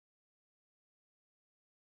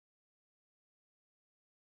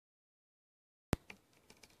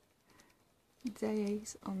Day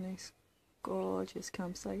 8 on this gorgeous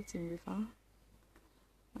campsite in River.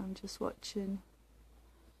 I'm just watching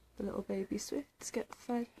the little baby swifts get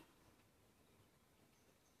fed.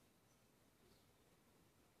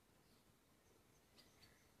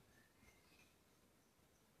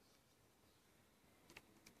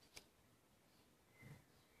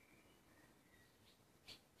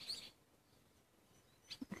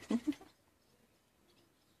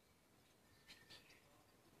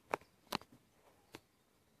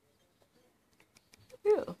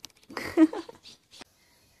 Ew.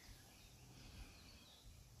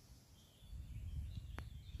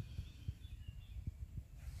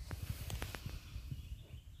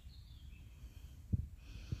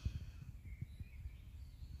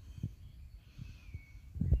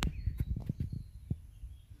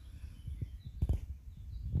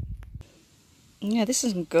 Yeah, this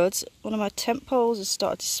isn't good. One of my tent poles has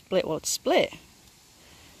started to split. Well, it's split.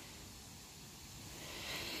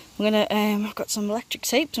 I'm gonna, I've got some electric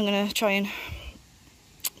tape, so I'm gonna try and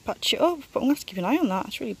patch it up, but I'm gonna have to keep an eye on that.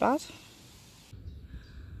 It's really bad.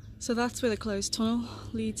 So that's where the closed tunnel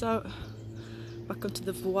leads out back onto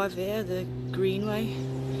the Voie Vert, the greenway.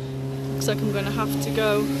 Looks like I'm gonna have to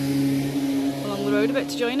go along the road a bit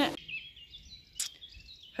to join it.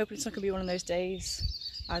 Hoping it's not gonna be one of those days.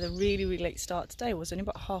 I had a really, really late start today. It was only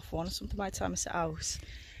about 1:30 or something by the time I set out.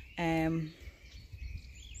 Then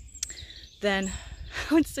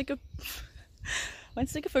I went to take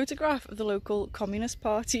a photograph of the local Communist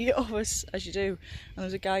Party office, as you do, and there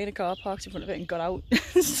was a guy in a car parked in front of it and got out.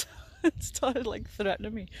 So it started like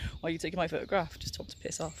threatening me. Why are you taking my photograph? Just told him to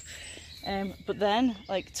piss off. But then,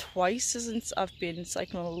 like twice since I've been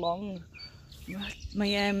cycling along,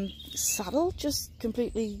 my saddle just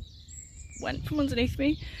completely went from underneath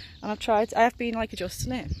me, and I have been like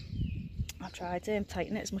adjusting it. I've tried to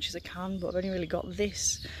tighten it as much as I can, but I've only really got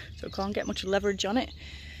this, so I can't get much leverage on it,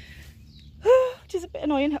 which is a bit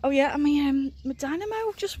annoying. Oh yeah, and my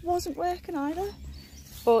dynamo just wasn't working either,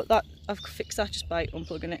 but that I've fixed that just by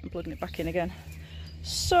unplugging it and plugging it back in again.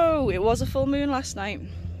 So it was a full moon last night,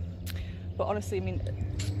 but honestly, I mean,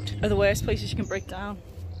 are the worst places you can break down.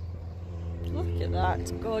 Look at that, it's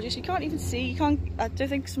gorgeous. You can't even see. I do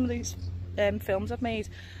think some of these films I've made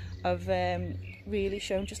have really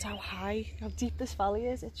shown just how deep this valley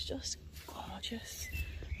is. It's just gorgeous.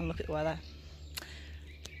 And look at the weather.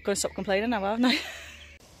 Gonna stop complaining now, haven't I?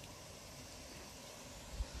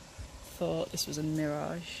 Thought this was a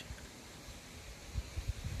mirage.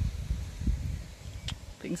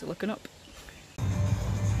 Things are looking up.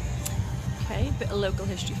 Okay, bit of local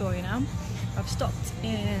history for you now. I've stopped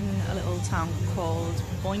in a little town called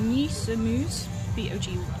Meuse,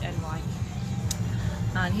 B-O-G-N-Y.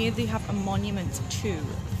 And here they have a monument to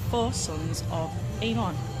 4 sons of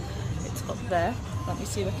Aemon. It's up there. Let me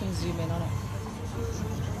see if I can zoom in on it.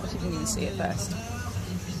 Or if you can even see it first.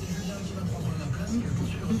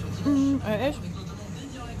 There it is.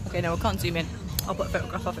 Okay, no, I can't zoom in. I'll put a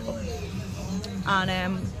photograph of it up.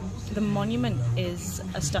 And the monument is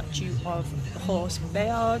a statue of the horse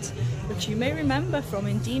Bayard, which you may remember from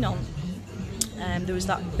in Dinan. There was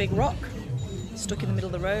that big rock stuck in the middle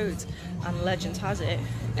of the road, and legend has it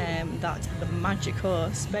that the magic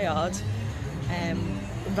horse Bayard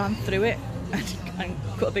ran through it and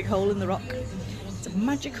cut a big hole in the rock. It's a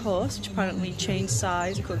magic horse which apparently changed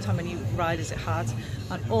size according to how many riders it had,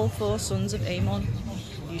 and all 4 sons of Aemon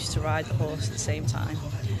used to ride the horse at the same time.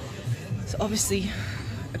 So obviously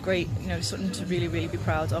a great, you know, something to really, really be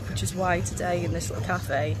proud of, which is why today in this little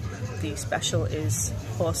cafe the special is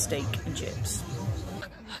horse steak and chips.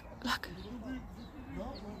 Look.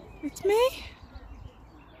 It's me.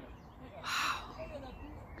 Wow.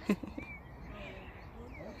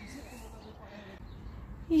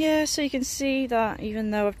 Yeah, so you can see that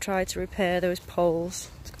even though I've tried to repair those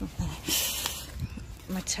poles,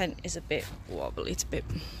 my tent is a bit wobbly, it's a bit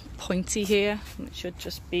pointy here, and it should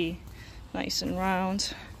just be nice and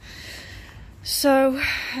round. So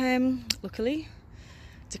luckily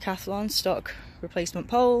Decathlon stock replacement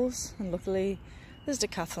poles, and luckily there's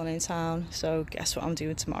Decathlon in town, so guess what I'm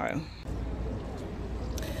doing tomorrow.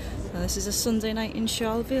 Now this is a Sunday night in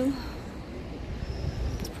Charleville.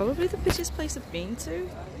 It's probably the busiest place I've been to.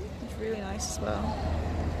 It's really nice as well.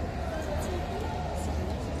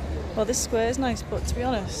 Well, this square is nice, but to be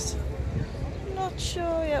honest, I'm not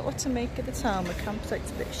sure yet what to make of the town. My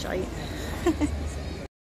campsite's a bit shite.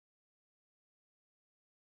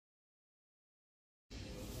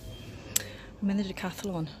 I'm in the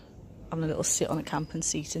Decathlon, having a little sit on a camping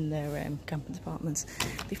seat in their camping departments.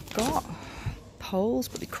 They've got poles,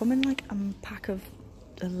 but they come in like a pack of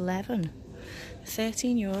 11.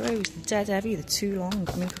 €13, they're dead heavy, they're too long.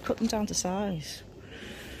 I mean, we could cut them down to size.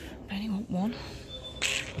 I only want one.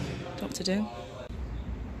 Don't know what to do.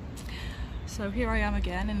 So here I am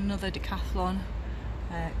again in another decathlon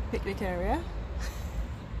picnic area.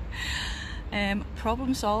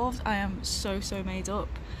 Problem solved. I am so made up.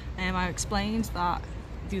 I explained that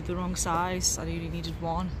they were the wrong size, I only needed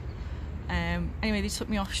one. Anyway, they took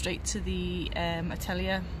me off straight to the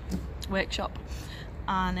atelier workshop,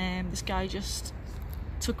 and this guy just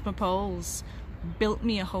took my poles, built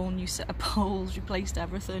me a whole new set of poles, replaced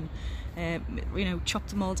everything, you know, chopped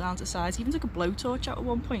them all down to size. He even took a blowtorch out at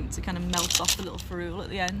one point to kind of melt off the little ferrule at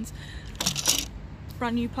the end.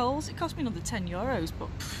 Brand new poles. It cost me another €10, but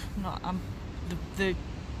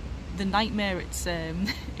the nightmare it's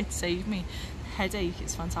it saved me. Headache,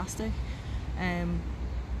 it's fantastic. I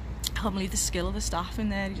can't believe the skill of the staff in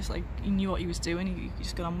there. He knew what he was doing. He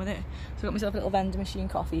just got on with it. So I got myself a little vending machine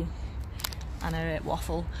coffee and a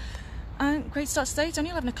waffle. And great start today. It's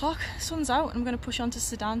only 11 o'clock. Sun's out. I'm going to push on to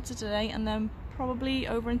Sedan today and then probably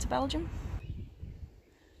over into Belgium.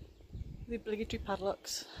 The obligatory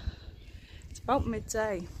padlocks. It's about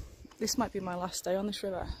midday. This might be my last day on this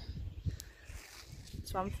river.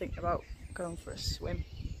 So I'm thinking about going for a swim.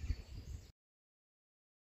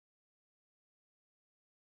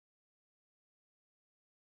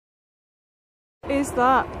 Is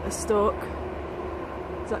that a stork?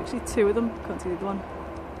 There's actually two of them. Can't see the other one.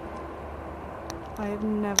 I have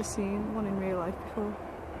never seen one in real life before.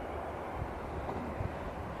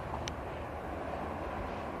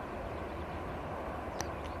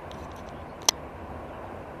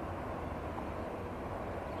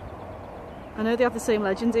 I know they have the same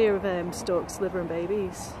legend here of storks delivering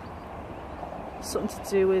babies. Something to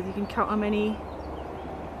do with you can count how many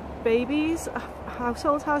babies a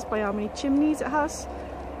household has by how many chimneys it has,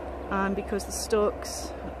 and because the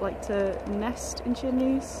storks like to nest in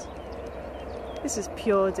chimneys. This is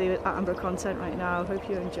pure David Attenborough content right now. Hope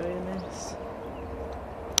you're enjoying this.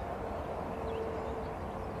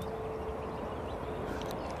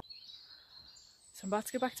 So I'm about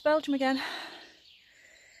to go back to Belgium again.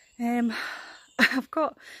 I've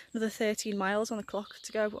got another 13 miles on the clock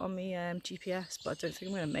to go on my GPS, but I don't think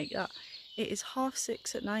I'm going to make that. It is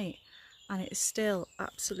 6:30 at night and it is still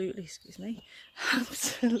absolutely, excuse me,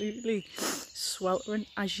 absolutely sweltering,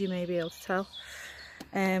 as you may be able to tell.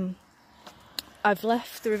 I've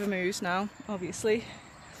left the River Meuse now, obviously,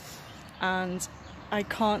 and I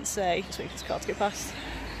can't say, just wait for this car to go past.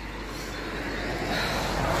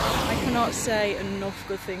 I cannot say enough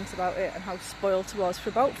good things about it and how spoilt it was for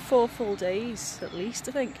about 4 full days at least.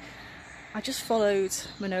 I think I just followed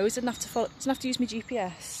my nose. Didn't have to use my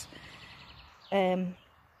GPS. I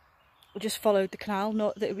just followed the canal.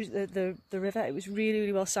 Not that it was the river. It was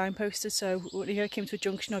really well signposted. So when you came to a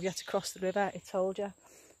junction or you had to cross the river, it told you.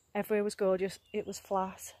 Everywhere was gorgeous. It was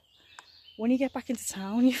flat. When you get back into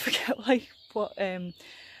town, you forget like what.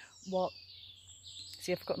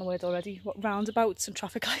 See, I've forgotten the word already. What roundabouts and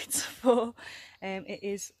traffic lights are for. It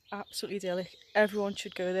is absolutely idyllic. Everyone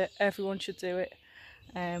should go there. Everyone should do it.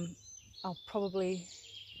 I'll probably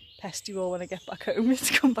pester you all when I get back home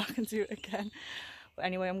to come back and do it again. But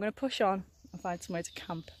anyway, I'm going to push on and find somewhere to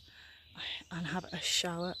camp and have a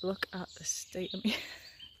shower. Look at the state of me.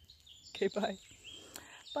 Okay, bye.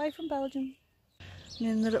 Bye from Belgium. I'm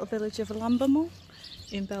in the little village of Lambermont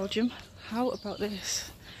in Belgium. How about this?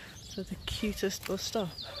 So the cutest bus stop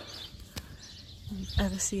you've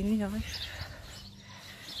ever seen in your life.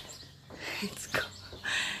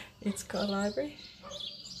 It's got a library.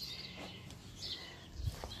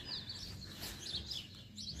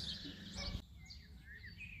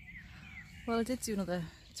 Well, I did do another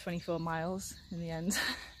 24 miles in the end,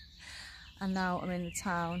 and now I'm in the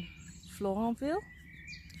town Florenville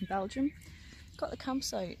in Belgium. Got the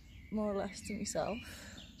campsite more or less to myself.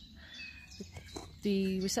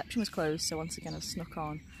 The reception was closed, so once again I've snuck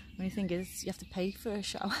on. The only thing is, you have to pay for a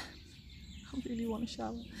shower. I really want a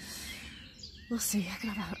shower. We'll see.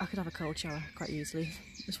 I could have a cold shower quite easily.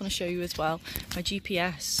 I just want to show you as well. My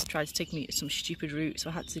GPS tried to take me to some stupid route, so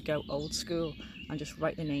I had to go old school and just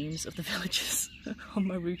write the names of the villages on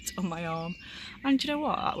my route on my arm. And do you know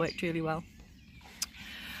what? That worked really well.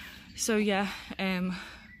 So yeah,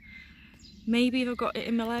 maybe if I've got it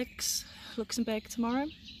in my legs, Luxembourg tomorrow.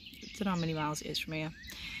 I don't know how many miles it is from here.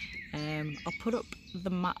 I'll put up the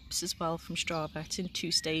maps as well from Strava. It's in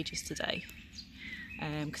 2 stages today,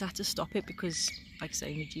 because I had to stop it because, like I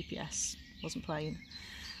say, my GPS wasn't playing.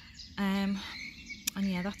 And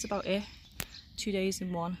yeah, that's about it. 2 days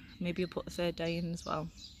in one. Maybe I'll put the 3rd day in as well.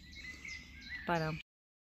 Bye now.